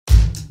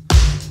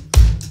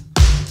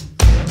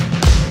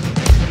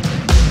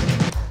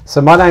So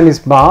my name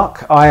is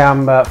Mark. I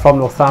am from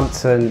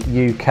Northampton,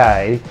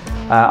 UK.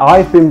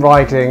 I've been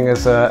riding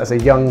as a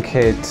young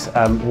kid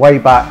way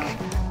back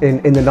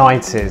in the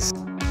 90s.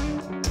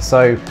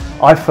 So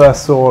I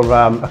first saw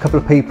a couple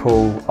of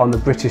people on the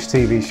British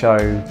TV show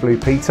Blue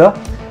Peter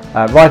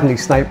riding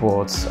these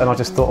snakeboards, and I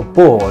just thought, a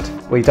board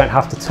where you don't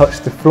have to touch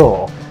the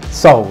floor,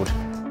 sold.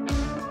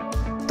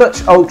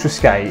 Dutch ultra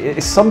skate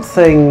is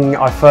something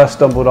I first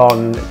stumbled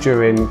on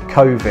during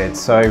COVID.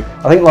 So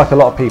I think, like a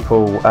lot of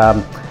people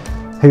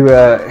who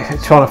were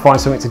trying to find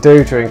something to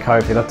do during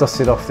COVID, I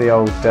dusted off the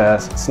old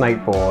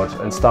snakeboard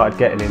and started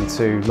getting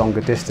into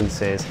longer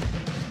distances.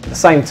 At the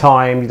same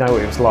time, you know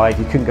what it was like,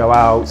 you couldn't go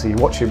out, so you're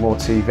watching more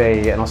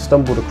TV, and I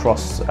stumbled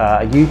across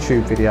a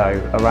YouTube video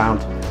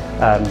around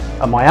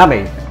a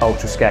Miami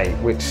ultra skate,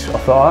 which I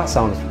thought, oh, that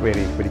sounds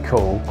really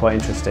cool, quite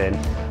interesting.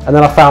 And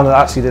then I found that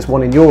actually there's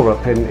one in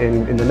Europe,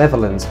 in the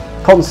Netherlands.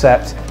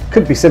 Concept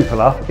could be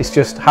simpler, it's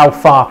just how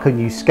far can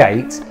you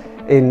skate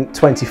in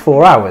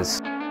 24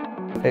 hours?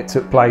 It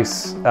took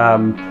place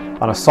on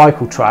a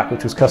cycle track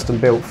which was custom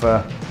built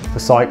for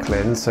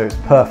cycling, so it's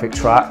a perfect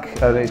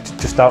track, and it's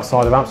just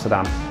outside of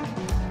Amsterdam.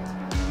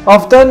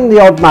 I've done the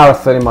odd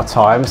marathon in my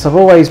time, so I've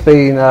always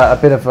been a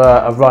bit of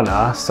a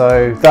runner,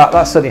 so that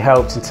certainly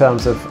helped in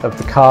terms of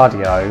the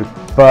cardio,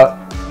 but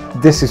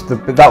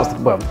that was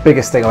the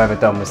biggest thing I've ever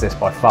done was this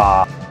by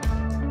far.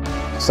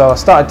 So I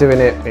started doing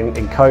it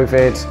in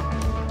COVID.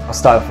 I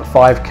started off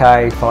at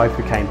 5k, 5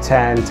 became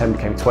 10, 10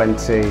 became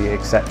 20,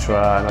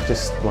 etc. And I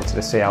just wanted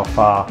to see how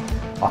far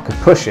I could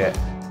push it.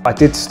 I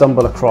did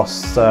stumble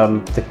across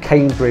the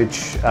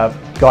Cambridge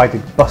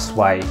guided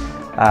busway.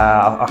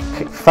 I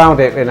found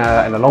it in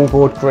a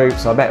longboard group,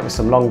 so I met with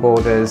some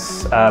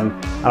longboarders, and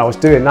I was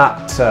doing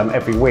that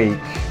every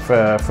week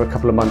for a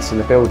couple of months in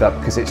the build-up,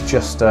 because it's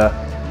just a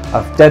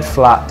dead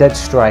flat, dead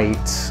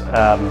straight,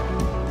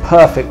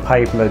 perfect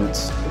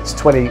pavement. It's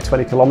 20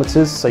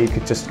 kilometres, so you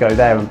could just go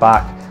there and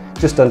back,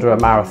 just under a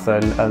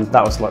marathon, and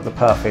that was like the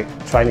perfect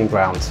training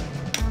ground.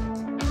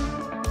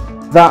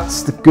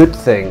 That's the good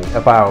thing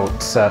about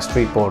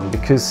streetboarding,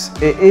 because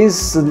it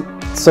is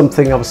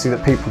something obviously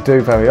that people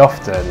do very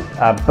often,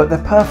 but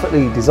they're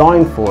perfectly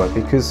designed for it,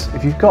 because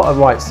if you've got a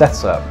right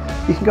setup,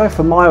 you can go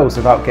for miles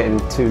without getting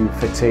too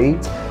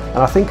fatigued. And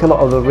I think a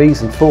lot of the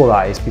reason for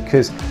that is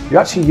because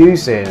you're actually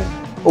using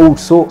all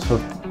sorts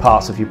of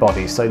parts of your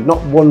body, so not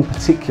one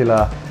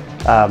particular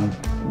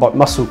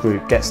muscle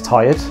group gets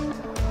tired.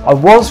 I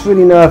was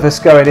really nervous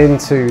going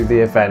into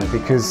the event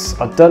because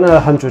I'd done a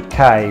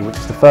 100k, which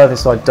is the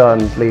furthest I'd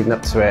done leading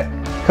up to it,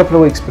 a couple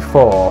of weeks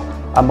before,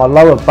 and my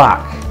lower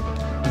back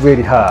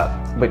really hurt,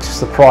 which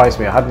surprised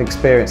me. I hadn't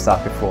experienced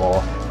that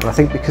before, and I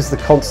think because of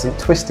the constant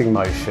twisting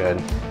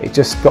motion, it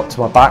just got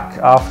to my back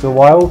after a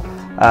while,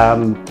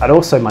 and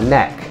also my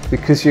neck,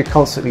 because you're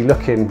constantly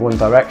looking one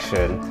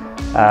direction.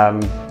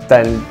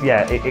 Then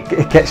yeah, it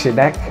gets your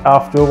neck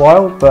after a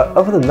while, but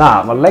other than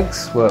that, my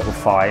legs were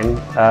fine.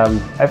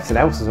 Everything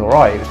else was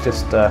alright. It was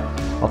just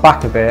my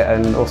back a bit,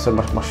 and also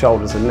my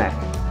shoulders and neck.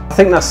 I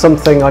think that's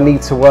something I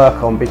need to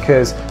work on,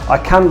 because I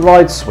can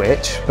ride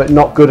switch, but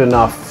not good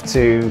enough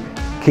to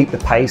keep the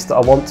pace that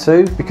I want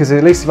to, because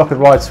at least if I could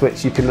ride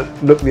switch, you can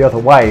look the other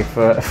way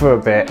for a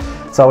bit.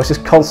 So I was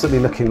just constantly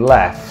looking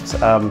left.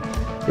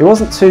 It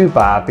wasn't too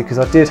bad, because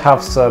I did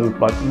have some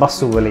like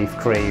muscle relief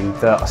cream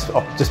that I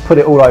just put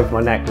it all over my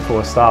neck before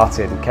I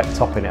started and kept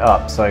topping it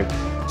up. So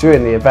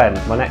during the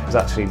event, my neck was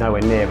actually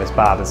nowhere near as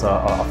bad as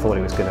I thought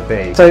it was going to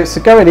be. So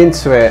going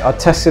into it, I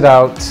tested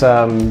out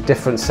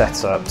different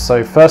setups.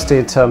 So firstly,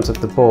 in terms of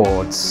the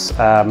boards,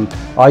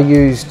 I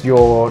used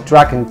your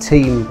Dragan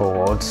team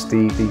boards,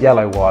 the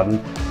yellow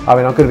one. I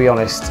mean, I'm going to be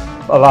honest,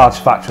 a large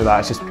factor of that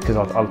is just because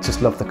I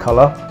just love the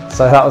colour.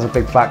 So that was a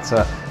big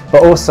factor.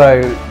 But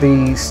also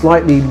the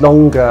slightly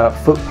longer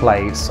foot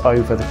plates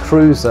over the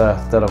cruiser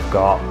that I've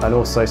got, and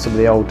also some of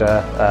the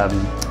older, I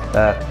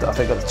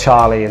think the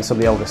Charlie and some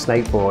of the older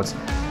snakeboards,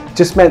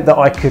 just meant that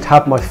I could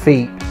have my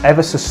feet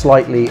ever so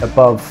slightly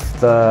above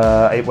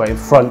in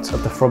front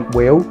of the front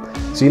wheel.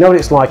 So you know what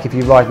it's like if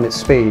you're riding at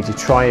speed, you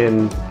try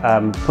and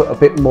put a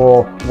bit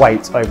more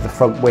weight over the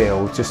front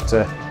wheel just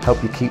to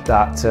help you keep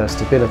that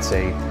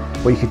stability.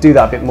 Well, you could do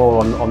that a bit more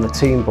on the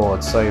team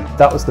board, so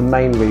that was the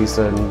main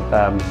reason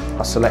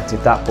I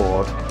selected that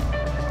board.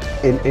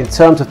 In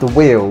terms of the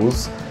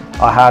wheels,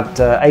 I had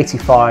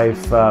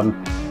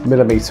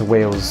 85mm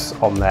wheels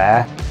on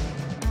there.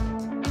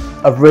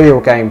 A real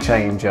game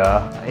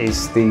changer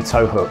is the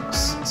toe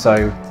hooks.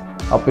 So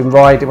I've been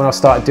riding, when I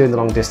started doing the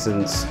long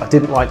distance, I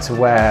didn't like to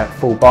wear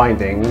full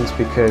bindings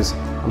because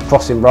I'm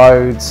crossing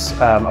roads.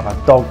 I've had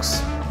dog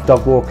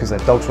walkers, their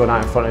dogs run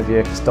out in front of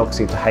you, because dogs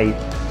seem to hate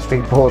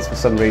streetboards for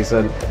some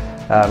reason,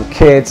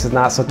 kids and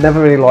that, so I'd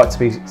never really liked to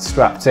be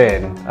strapped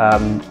in,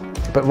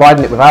 but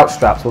riding it without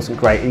straps wasn't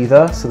great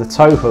either, so the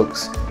toe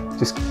hooks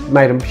just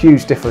made a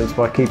huge difference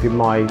by keeping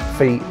my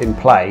feet in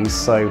place,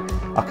 so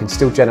I can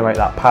still generate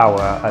that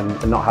power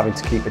and not having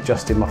to keep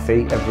adjusting my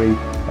feet every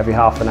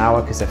half an hour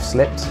because they've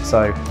slipped.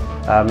 So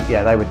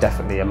yeah, they were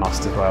definitely a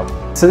must as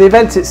well. So the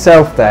event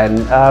itself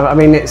then, I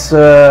mean, it's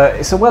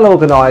a well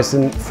organised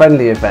and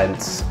friendly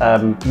event.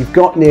 You've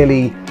got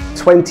nearly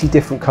 20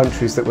 different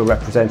countries that were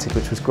represented,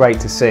 which was great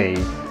to see.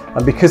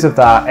 And because of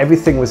that,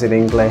 everything was in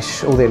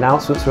English, all the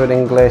announcements were in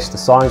English, the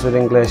signs were in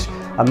English,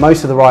 and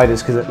most of the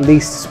riders could at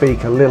least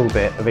speak a little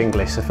bit of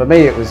English. So for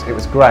me, it was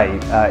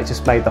great. It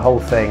just made the whole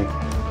thing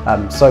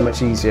so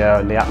much easier,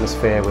 and the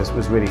atmosphere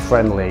was really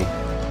friendly.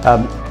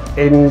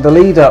 In the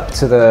lead up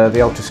to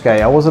the ultra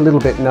skate, I was a little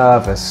bit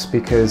nervous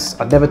because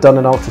I'd never done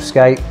an ultra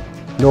skate,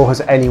 nor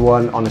has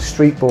anyone on a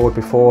street board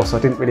before, so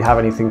I didn't really have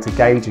anything to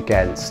gauge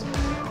against.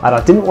 And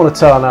I didn't want to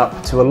turn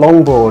up to a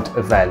longboard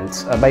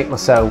event and make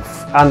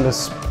myself and the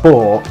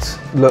sport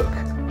look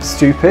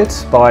stupid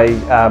by you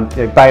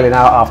know, bailing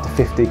out after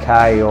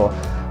 50k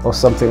or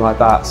something like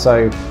that.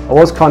 So I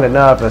was kind of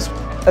nervous.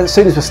 As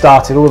soon as we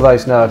started, all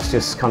those nerves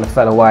just kind of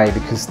fell away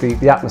because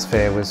the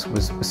atmosphere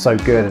was so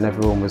good and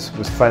everyone was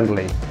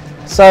friendly.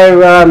 So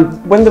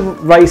when the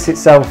race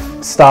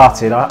itself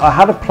started, I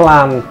had a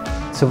plan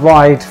to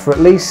ride for at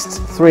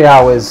least 3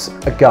 hours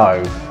a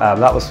go.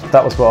 That was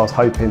what I was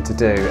hoping to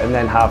do, and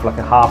then have like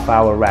a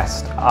half-hour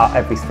rest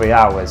every 3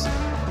 hours.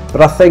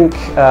 But I think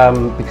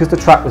because the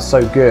track was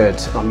so good,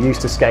 I'm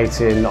used to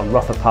skating on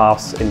rougher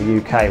paths in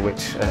the UK,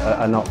 which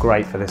are not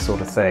great for this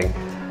sort of thing.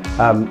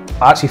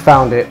 I actually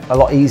found it a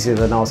lot easier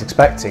than I was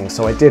expecting,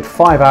 so I did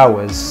 5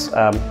 hours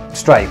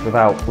straight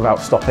without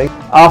stopping.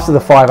 After the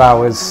 5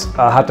 hours,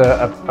 I had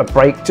a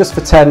break just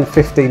for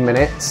 10-15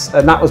 minutes,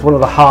 and that was one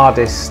of the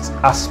hardest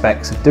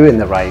aspects of doing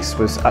the race,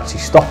 was actually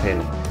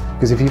stopping.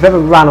 Because if you've ever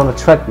ran on a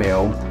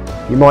treadmill,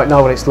 you might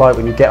know what it's like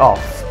when you get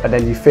off and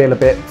then you feel a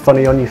bit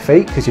funny on your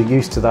feet because you're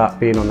used to that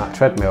being on that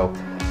treadmill.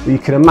 But you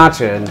can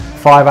imagine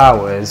 5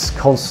 hours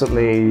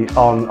constantly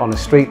on a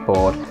street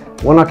board.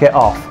 When I get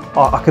off,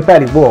 I could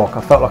barely walk.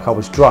 I felt like I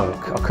was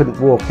drunk. I couldn't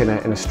walk in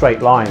a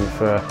straight line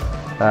for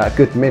a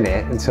good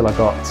minute until I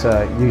got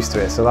used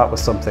to it. So that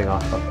was something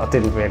I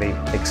didn't really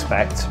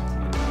expect.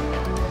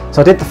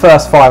 So I did the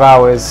first 5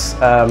 hours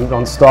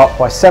non-stop.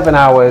 By 7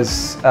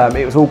 hours,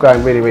 it was all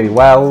going really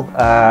well.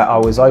 I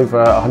was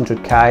over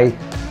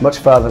 100k, much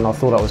further than I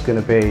thought I was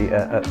going to be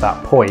at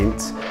that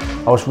point.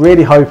 I was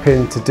really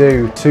hoping to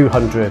do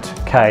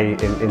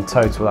 200k in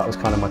total. That was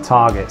kind of my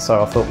target.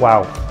 So I thought,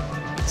 wow,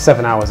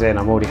 7 hours in,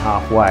 I'm already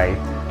halfway.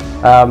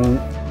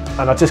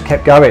 And I just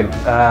kept going,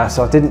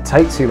 so I didn't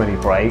take too many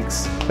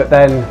breaks, but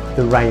then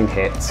the rain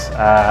hit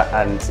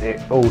and it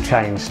all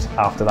changed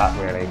after that,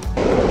 really.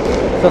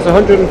 So that's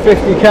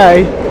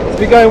 150k. It's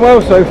been going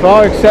well so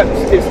far, except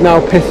it's now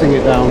pissing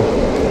it down.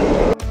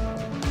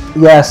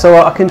 Yeah,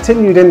 so I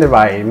continued in the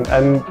rain,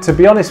 and to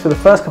be honest, for the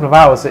first couple of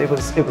hours it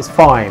was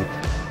fine.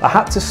 I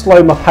had to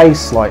slow my pace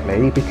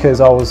slightly because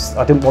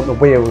I didn't want the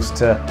wheels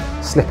to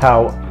slip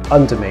out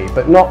under me,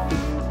 but not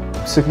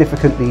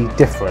significantly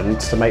different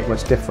to make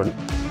much difference.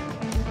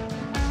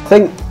 I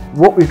think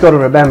what we've got to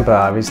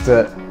remember is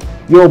that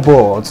your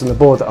boards and the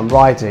board that I'm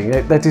riding,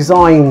 they're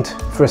designed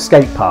for a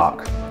skate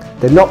park.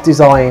 They're not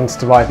designed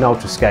to ride an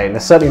ultra skate, and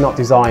they're certainly not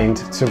designed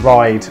to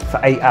ride for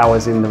 8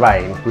 hours in the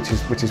rain, which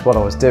is what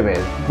I was doing.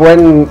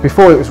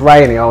 Before it was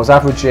raining, I was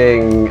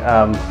averaging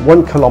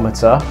 1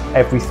 kilometre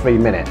every 3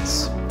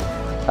 minutes.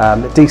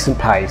 A decent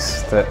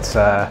pace that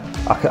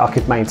I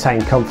could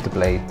maintain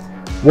comfortably.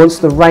 Once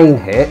the rain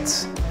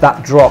hit,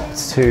 that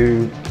dropped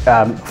to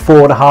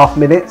 4.5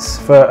 minutes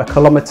for a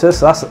kilometre,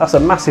 so that's a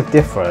massive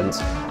difference,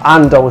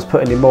 and I was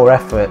putting in more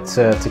effort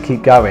to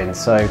keep going.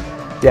 So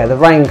yeah, the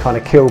rain kind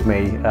of killed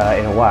me in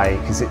a way,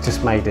 because it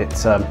just made it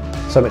so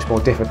much more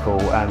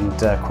difficult and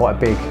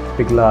quite a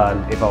big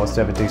learn if I was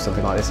to ever do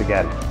something like this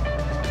again.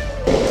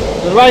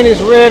 The rain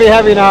is really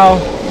heavy now.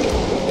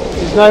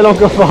 It's no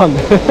longer fun.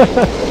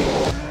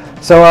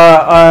 So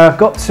I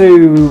got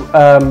to,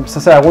 so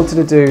say I wanted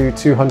to do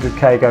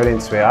 200k going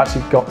into it. I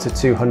actually got to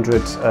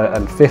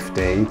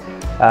 250,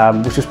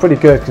 which was pretty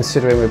good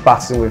considering we're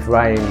battling with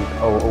rain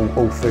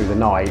all through the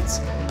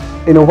night.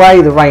 In a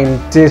way, the rain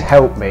did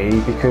help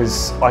me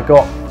because I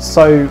got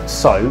so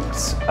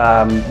soaked.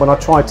 When I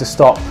tried to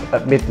stop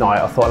at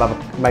midnight, I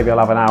thought maybe I'll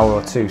have an hour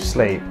or two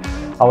sleep.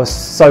 I was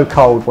so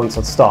cold once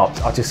I'd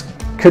stopped, I just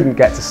couldn't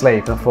get to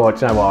sleep, and I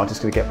thought, you know what, I'm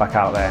just going to get back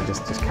out there and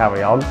just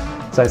carry on.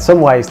 So in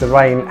some ways the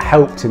rain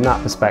helped in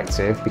that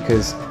perspective,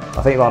 because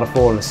I think if I'd have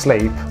fallen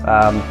asleep,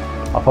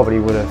 I probably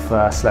would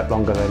have slept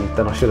longer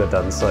than I should have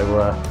done, so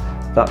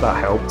that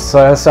helped.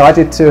 So I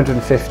did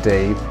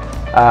 250.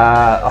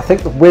 I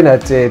think the winner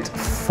did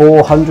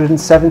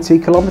 470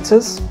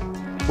 kilometres,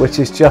 which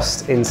is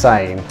just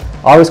insane.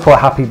 I was quite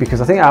happy because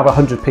I think out of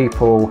 100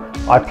 people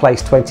I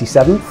placed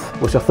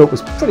 27th, which I thought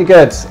was pretty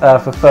good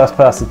for first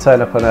person to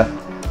turn up on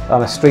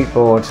a street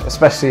board,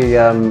 especially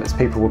as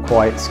people were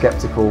quite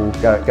sceptical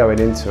going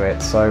into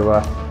it.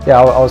 So yeah,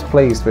 I was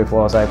pleased with what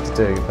I was able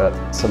to do,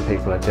 but some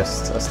people are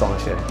just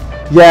astonishing.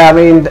 Yeah, I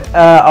mean,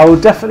 I will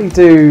definitely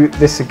do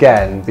this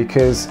again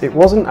because it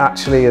wasn't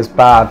actually as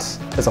bad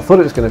as I thought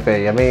it was going to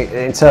be. I mean,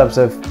 in terms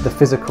of the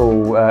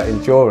physical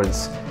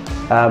endurance,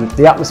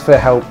 The atmosphere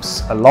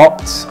helps a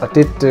lot. I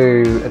did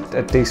do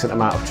a decent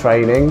amount of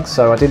training,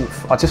 so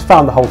I just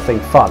found the whole thing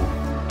fun.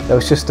 There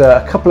was just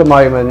a couple of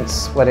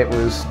moments when it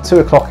was 2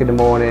 o'clock in the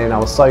morning, I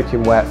was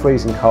soaking wet,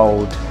 freezing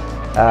cold,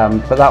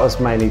 but that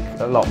was mainly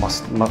a lot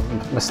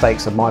of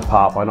mistakes on my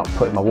part by not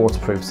putting my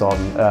waterproofs on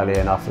early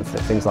enough and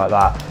things like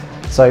that.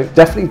 So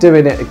definitely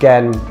doing it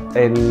again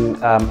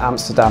in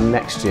Amsterdam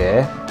next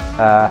year,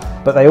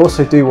 but they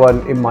also do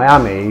one in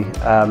Miami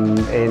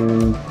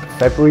in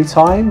February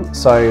time,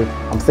 so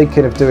I'm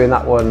thinking of doing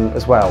that one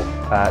as well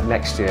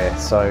next year.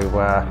 So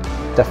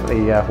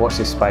definitely watch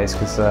this space,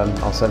 because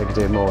I'll certainly be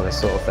doing more of this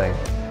sort of thing.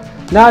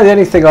 Now the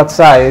only thing I'd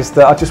say is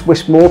that I just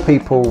wish more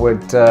people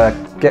would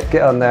get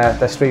on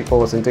their street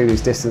boards and do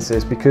these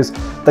distances, because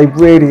they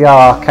really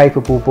are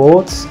capable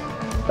boards.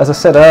 As I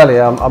said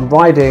earlier, I'm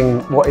riding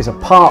what is a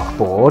park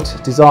board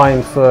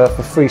designed for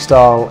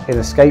freestyle in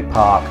a skate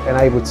park, and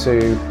able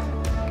to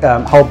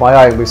hold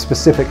my own with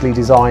specifically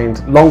designed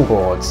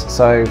longboards.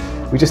 So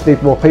we just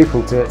need more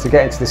people to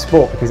get into this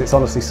sport, because it's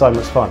honestly so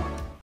much fun.